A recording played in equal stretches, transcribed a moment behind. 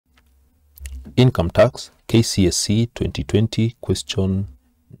Income tax, Kcse 2020, question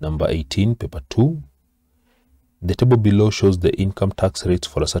number 18, paper 2. The table below shows the income tax rates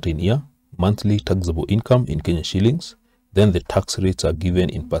for a certain year, monthly taxable income in Kenyan shillings. Then the tax rates are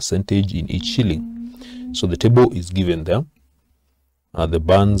given in percentage in each shilling. So the table is given there. The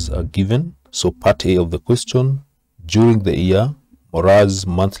bands are given. So part A of the question, during the year, Mora's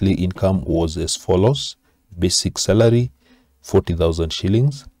monthly income was as follows: basic salary 40,000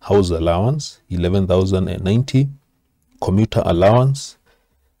 shillings, house allowance 11,090, commuter allowance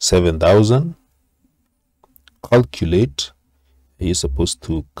 7,000. Calculate, you're supposed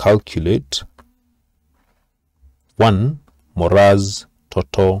to calculate 1. Mora's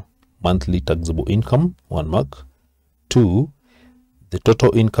total monthly taxable income, 1 mark. 2. The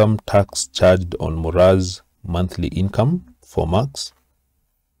total income tax charged on Mora's monthly income, 4 marks.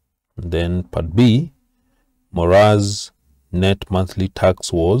 And then part B, Mora's net monthly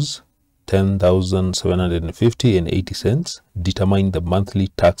tax was 10,750 and 80 cents. Determine the monthly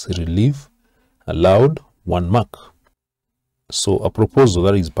tax relief allowed, 1 mark. So a proposal,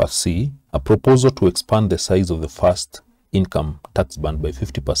 that is part C, a proposal to expand the size of the first income tax band by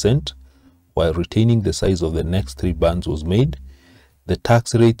 50% while retaining the size of the next 3 bands was made. The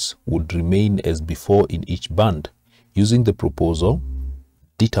tax rates would remain as before in each band. Using the proposal,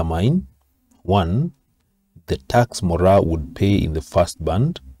 determine 1. The tax Mora would pay in the first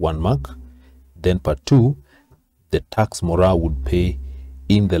band, 1 mark. Then part 2, the tax Mora would pay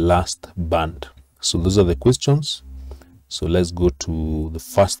in the last band. So those are the questions. So let's go to the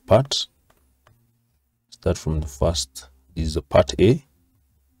first part. Start from the first. This is the part A.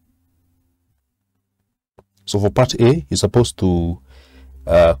 So for part A, you're supposed to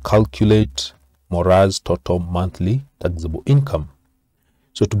calculate Mora's total monthly taxable income.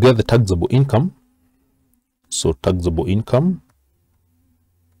 So to get the taxable income, so taxable income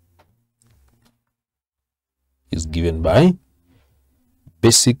is given by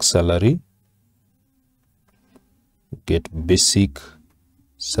basic salary. Get basic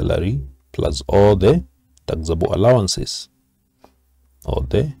salary plus all the taxable allowances. All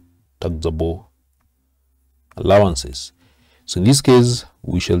the taxable allowances. So in this case,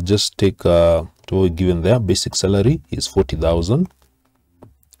 we shall just take what we given there. Basic salary is 40,000.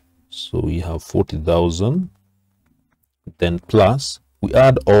 So we have 40,000. Then plus we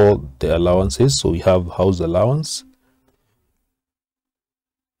add all the allowances. So we have house allowance.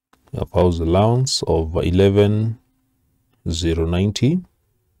 We have house allowance of 11,090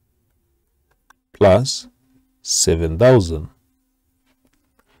 plus 7,000.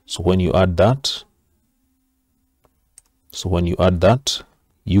 So when you add that,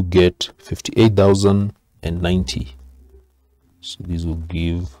 you get 58,090. So this will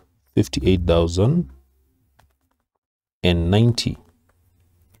give 58,090.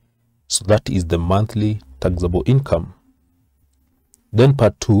 So that is the monthly taxable income. Then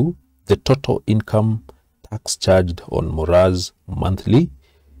part 2, the total income tax charged on Mora's monthly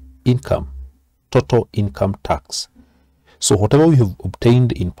income. Total income tax. So whatever we have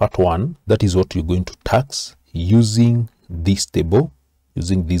obtained in part 1, that is what you're going to tax using this table,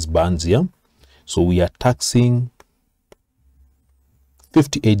 using these bands here. So we are taxing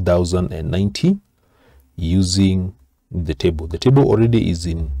 58,090 using the table. The table already is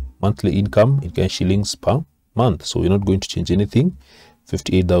in monthly income in shillings per month, so we're not going to change anything.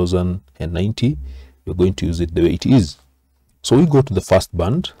 58,090, we're going to use it the way it is. So we go to the first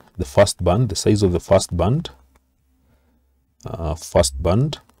band. The size of the first band.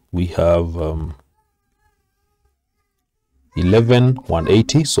 We have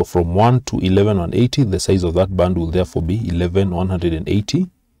 11,180. So from 1 to 11,180, the size of that band will therefore be 11,180.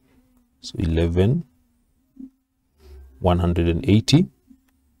 So 11,180.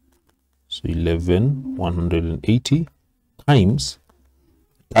 So 11,180 times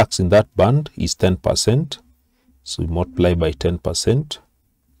tax in that band is 10%. So we multiply by 10%.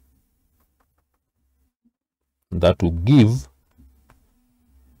 That will give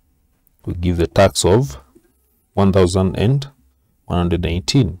the tax of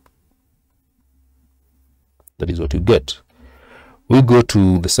 1,118. That is what you get. We go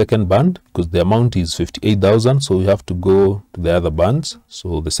to the second band because the amount is 58,000, so we have to go to the other bands.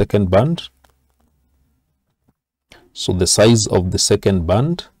 So the second band. So the size of the second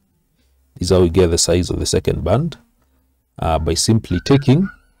band is how we get the size of the second band by simply taking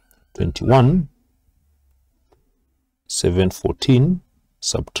 21,714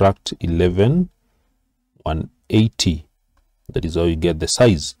 subtract 11,180. That is how you get the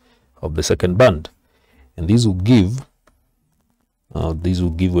size of the second band, and these will give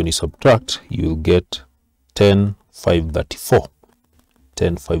when you subtract, you will get 10,534.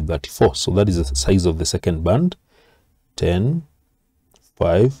 10,534. So that is the size of the second band,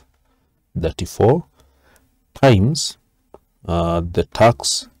 10,534 times the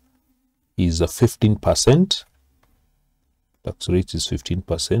tax is a 15%. Tax rate is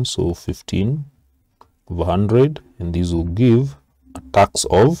 15%, so 15 over 100, and this will give a tax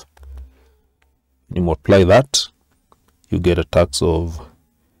of, you multiply that, you get a tax of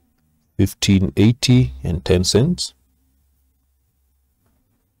 1580 and 10 cents.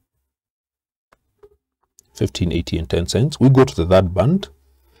 1580 and 10 cents. We go to the third band.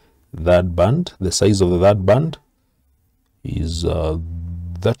 Third band, the size of the third band is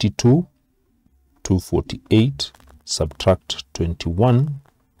 32,248, subtract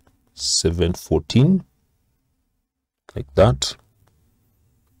 21,714, like that.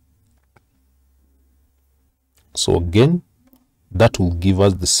 So again, that will give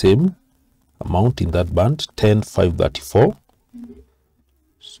us the same amount in that band, 10,534.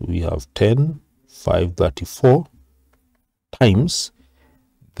 So we have 10,534 times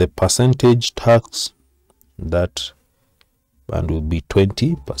the percentage tax. That band will be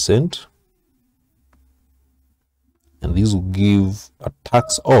 20%, and this will give a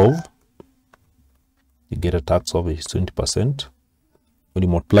tax of, you get a tax of is 20%. When you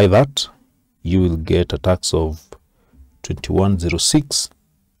multiply that, you will get a tax of 2106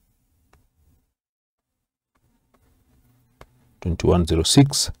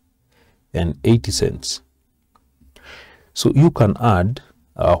 and 80 cents. So you can add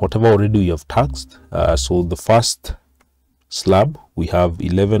whatever already you have taxed. So the first slab, we have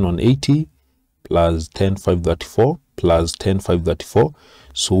 11,180 plus 10,534 plus 10,534.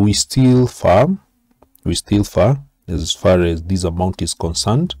 So we still far as far as this amount is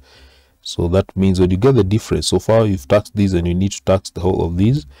concerned. So that means when you get the difference, so far you've taxed these and you need to tax the whole of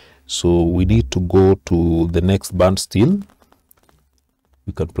these. So we need to go to the next band still.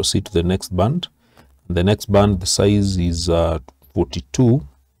 We can proceed to the next band. The next band, the size is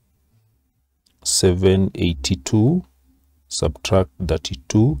 42,782, subtract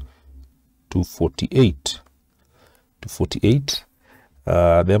 32, 248.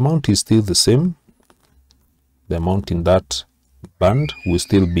 The amount is still the same. The amount in that band will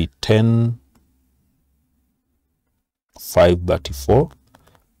still be 10,534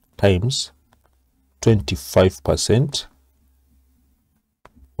 times 25%.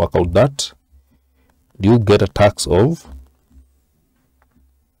 Work out that. You get a tax of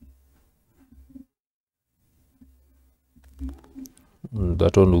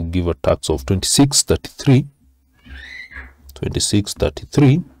that one will give a tax of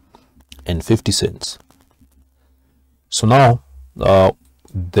 2633 and 50 cents. So now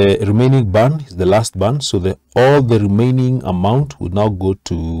the remaining band is the last band, so all the remaining amount will now go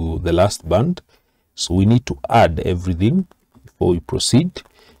to the last band. So we need to add everything before we proceed.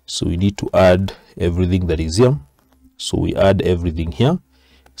 So we need to add everything that is here. So we add everything here.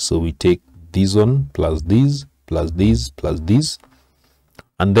 So we take this one plus this plus this plus this,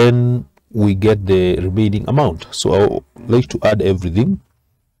 and then we get the remaining amount. So I would like to add everything.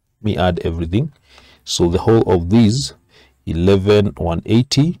 Me add everything. So the whole of these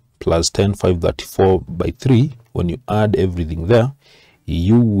 11,180 plus 10,534 by 3, when you add everything there,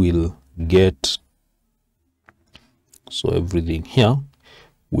 you will get, so everything here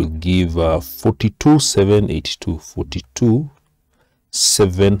will give 42,782,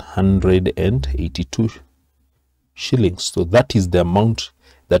 42,782 shillings. So that is the amount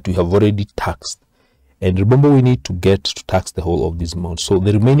that we have already taxed. And remember, we need to get to tax the whole of this amount. So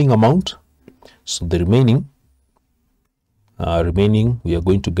the remaining amount, so the remaining we are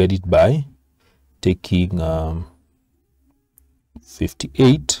going to get it by taking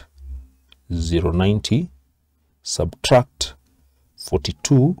 58,090 subtract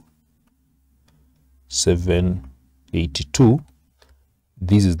 42,782.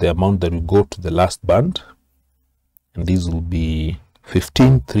 This is the amount that will go to the last band, and this will be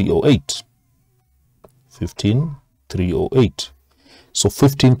 15,308. 15,308. So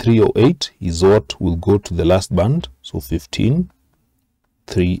 15,308 is what will go to the last band. So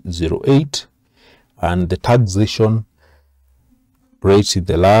 15,308, and the taxation rate in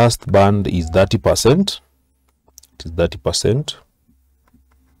the last band is 30%. It is 30%.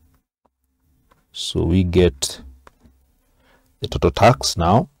 So we get the total tax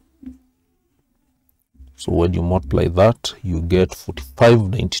now. So when you multiply that, you get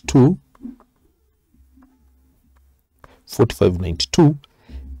 45.92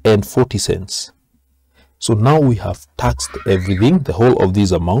 and 40 cents. So now we have taxed everything, the whole of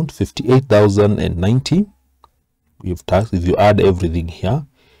this amount, 58,090. We have taxed. If you add everything here,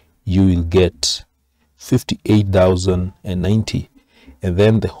 you will get 58,090. and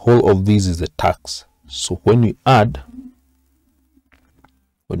then the whole of this is the tax. So when you add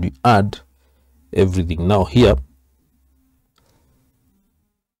everything, now here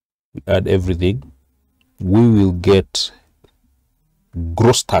we add everything, we will get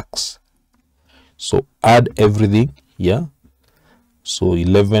gross tax. So add everything here. So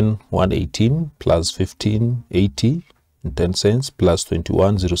 11,118 plus 15.80 and 10 cents plus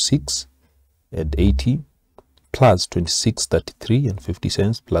 21.06 and 80 plus 26.33 and 50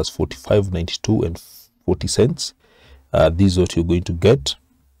 cents plus 45.92 and 40 cents. This is what you're going to get.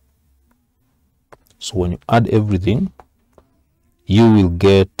 So when you add everything, you will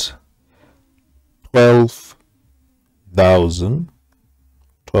get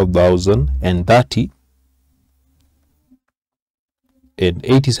 12,030 and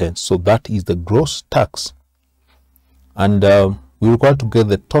 80 cents. So that is the gross tax, and we require to get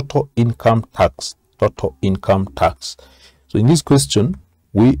the total income tax. So in this question,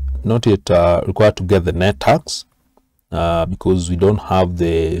 we not yet required to get the net tax because we don't have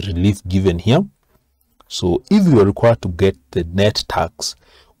the relief given here. So if we were required to get the net tax,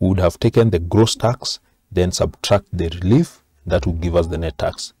 we would have taken the gross tax, then subtract the relief. That will give us the net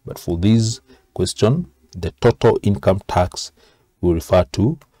tax. But for this question, the total income tax will refer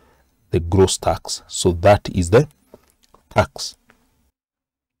to the gross tax. So that is the tax.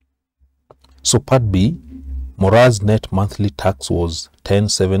 So part B, Mora's net monthly tax was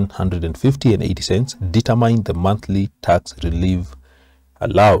 10,750 and 80 cents. Determine the monthly tax relief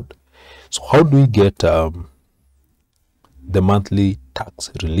allowed. So how do we get the monthly tax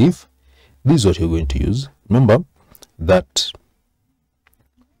relief? This is what you're going to use. Remember that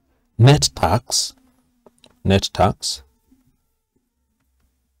net tax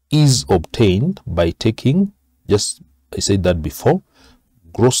is obtained by taking, just I said that before,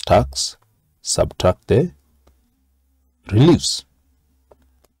 gross tax subtract the reliefs.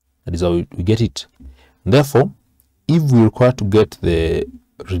 That is how we get it. Therefore, if we require to get the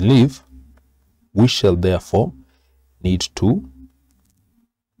relief, we shall therefore need to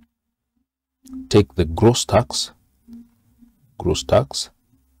take the gross tax,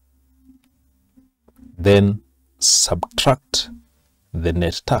 then subtract the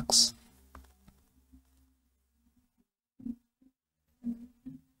net tax.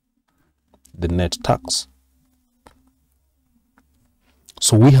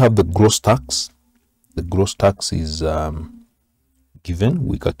 So we have the gross tax. The gross tax is given.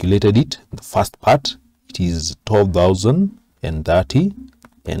 We calculated it. The first part, it is 12,030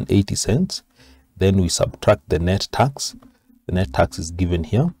 and 80 cents. Then we subtract the net tax. The net tax is given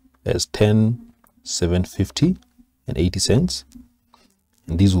here as 10,750 and 80 cents.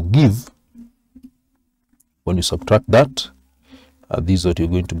 And this will give, when you subtract that, this is what you're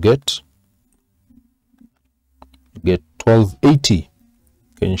going to get. You get 1280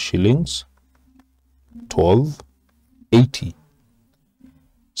 Kenyan shillings, 1280.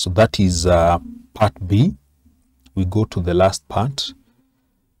 So that is part B. We go to the last part.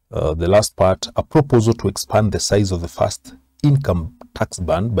 A proposal to expand the size of the first income tax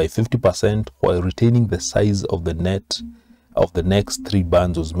band by 50% while retaining the size of the net of the next three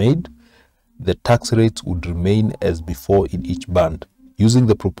bands was made. The tax rates would remain as before in each band. Using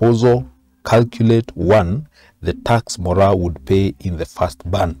the proposal, calculate 1, the tax Mora would pay in the first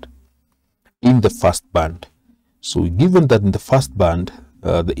band. So given that in the first band,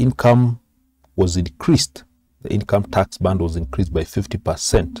 the income was increased, the income tax band was increased by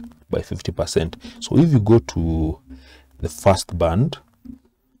 50%. So if you go to the first band,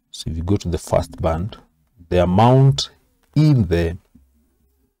 the amount in the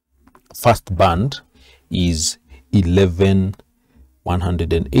first band is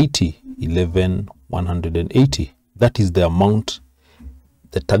 11,180. That is the amount,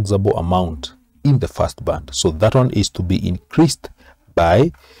 the taxable amount in the first band. So that one is to be increased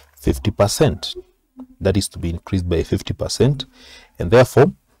by 50%. That is to be increased by 50%, and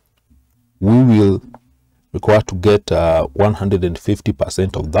therefore we will require to get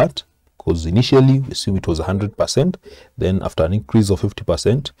 150% of that, because initially we assume it was 100%. Then after an increase of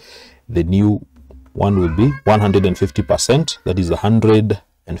 50%, the new one will be 150%. That is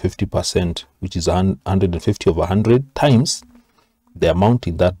 150%, which is 150 over 100 times the amount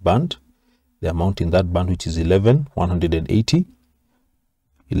in that band, which is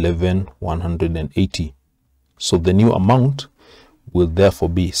 11,180. So the new amount will therefore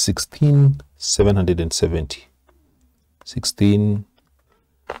be 16,770.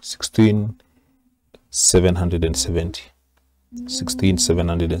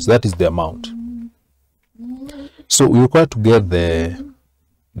 16,770. That is the amount. So we require to get the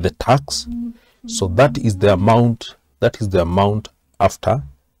tax. So that is the amount. after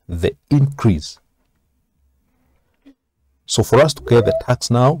the increase. So for us to get the tax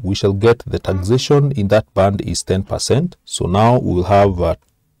now, we shall get the taxation in that band is 10%. So now we will have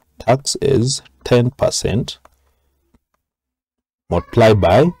tax is 10% multiplied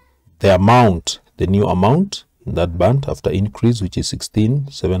by the amount, the new amount in that band after increase, which is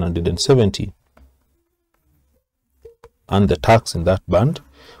 16,770. And the tax in that band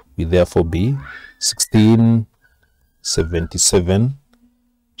will therefore be 1677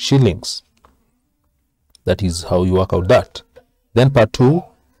 shillings. That is how you work out that. Then part 2,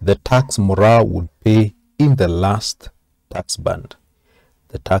 the tax Mora would pay in the last tax band.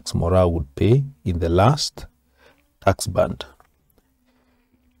 The tax Mora would pay in the last tax band.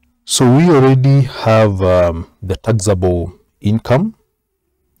 So we already have the taxable income,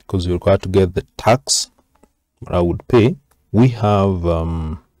 because we're required to get the tax Mora would pay. We have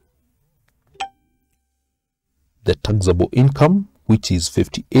the taxable income, which is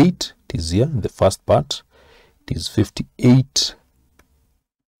 58. It is here in the first part. It is 58.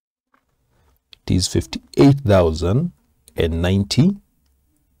 It is 58,090.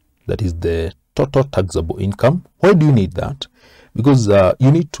 That is the total taxable income. Why do you need that? Because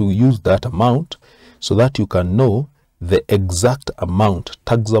you need to use that amount so that you can know the exact amount,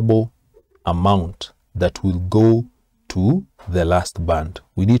 taxable amount that will go to the last band.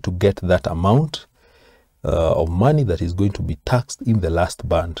 We need to get that amount of money that is going to be taxed in the last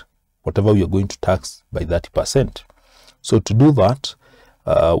band, whatever we are going to tax by 30%. So to do that,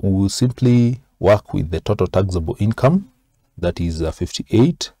 we will simply work with the total taxable income, that is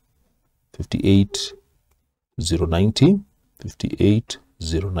 58,090,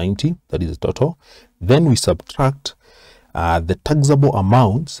 58,090, that is the total. Then we subtract the taxable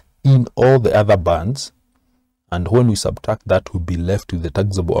amounts in all the other bands, and when we subtract that, we'll be left with the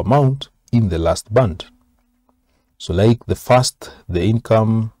taxable amount in the last band. So like the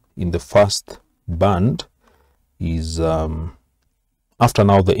income in the first band is after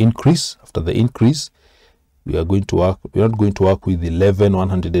the increase, we are going to work, we are not going to work with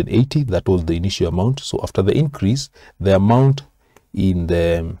 11,180. That was the initial amount. So after the increase, the amount in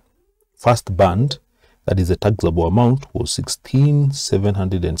the first band, that is the taxable amount, was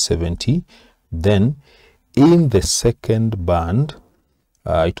 16,770. Then in the second band,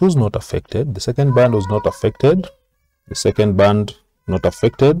 it was not affected. The second band was not affected. The second band not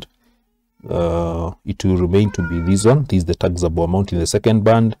affected. It will remain to be this one. This is the taxable amount in the second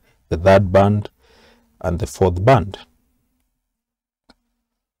band, the third band, and the fourth band.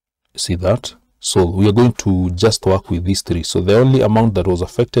 See that? So we are going to just work with these three. So the only amount that was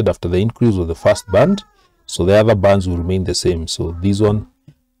affected after the increase was the first band. So the other bands will remain the same. So this one,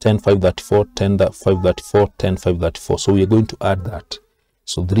 10,534, 10,534, 10,534. So we are going to add that.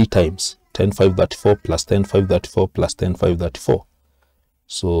 So 3 times 10,534 plus 10,534 plus 10,534.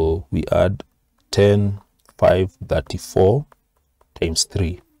 So we add 10,534 times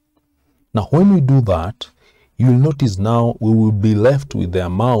 3. Now when we do that, you'll notice now we will be left with the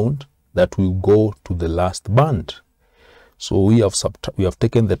amount that will go to the last band. So we have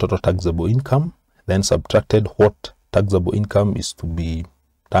taken the total taxable income, then subtracted what taxable income is to be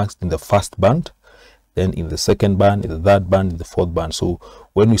taxed in the first band, then in the second band, in the third band, in the fourth band. So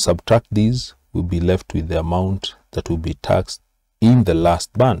when we subtract these, we'll be left with the amount that will be taxed in the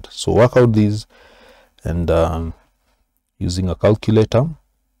last band. So work out these, and using a calculator,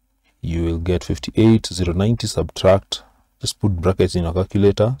 you will get 58,090 subtract, just put brackets in a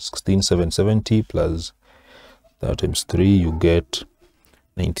calculator, 16,770 plus that times 3, you get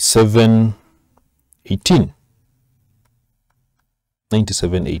 97,18.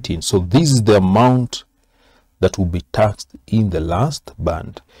 97,18. So this is the amount that will be taxed in the last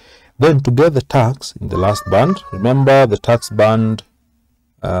band. Then to get the tax in the last band, remember the tax band,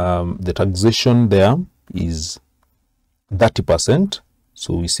 the taxation there is 30%.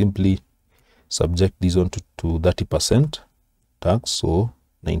 So we simply subject this one to 30% tax. So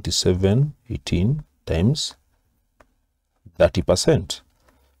 97,18 times 30%.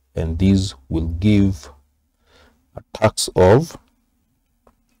 And this will give a tax of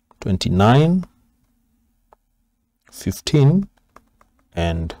 29.15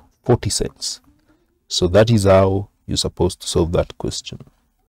 and 40 cents. So that is how you're supposed to solve that question.